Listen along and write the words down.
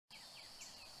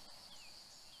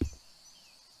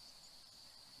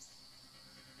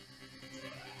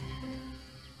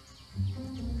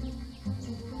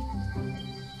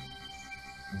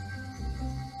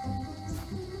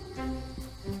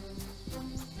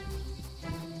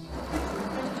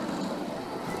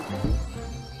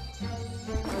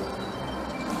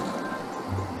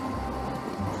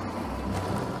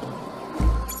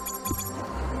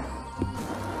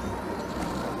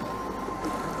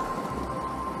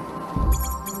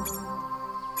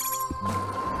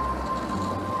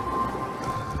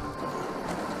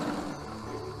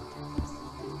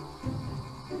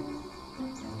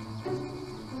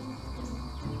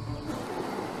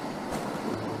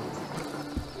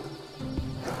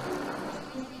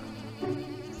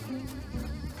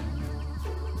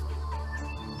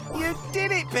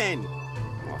pen.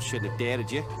 I shouldn't have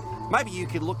doubted you. Maybe you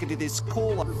could look into this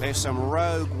call. There's some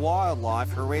rogue wildlife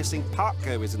harassing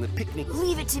parkgoers in the picnic.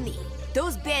 Leave it to me.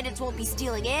 Those bandits won't be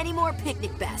stealing any more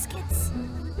picnic baskets.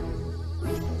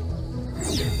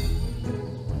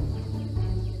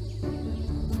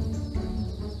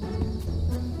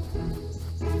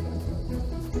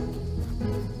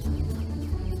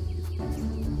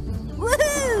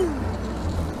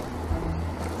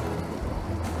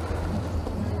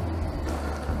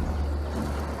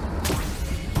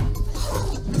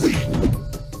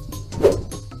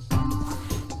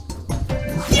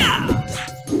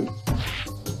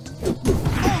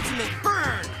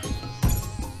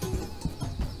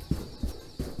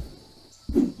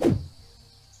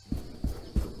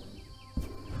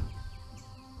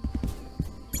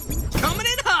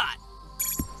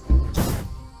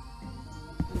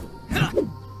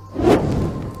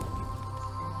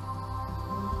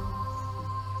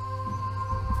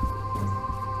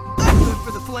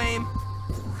 Flame.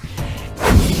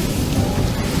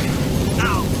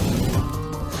 Ow!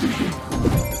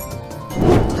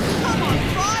 Come on,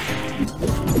 bud!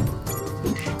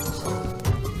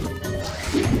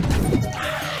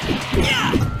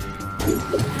 Yeah!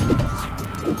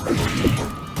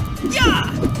 Yeah!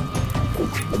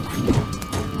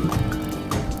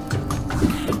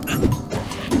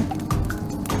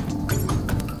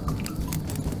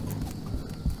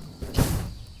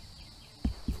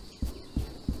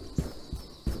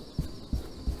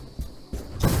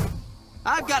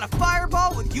 I've got a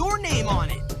fireball with your name on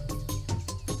it.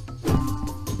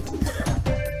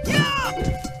 Yeah!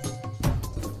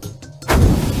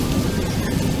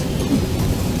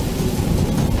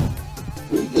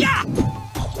 Yeah!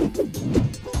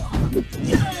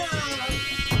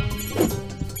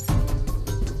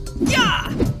 Yeah!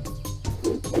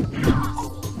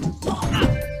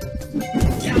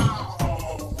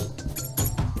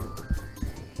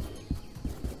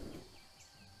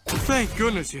 Thank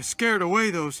goodness you scared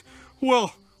away those,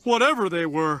 well, whatever they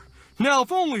were. Now,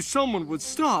 if only someone would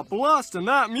stop blasting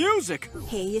that music.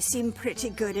 Hey, you seem pretty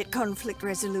good at conflict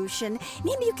resolution.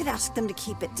 Maybe you could ask them to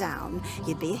keep it down.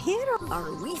 You'd be a hero.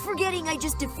 Are we forgetting I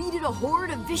just defeated a horde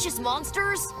of vicious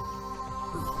monsters?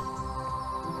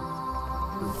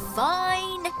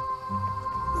 Fine.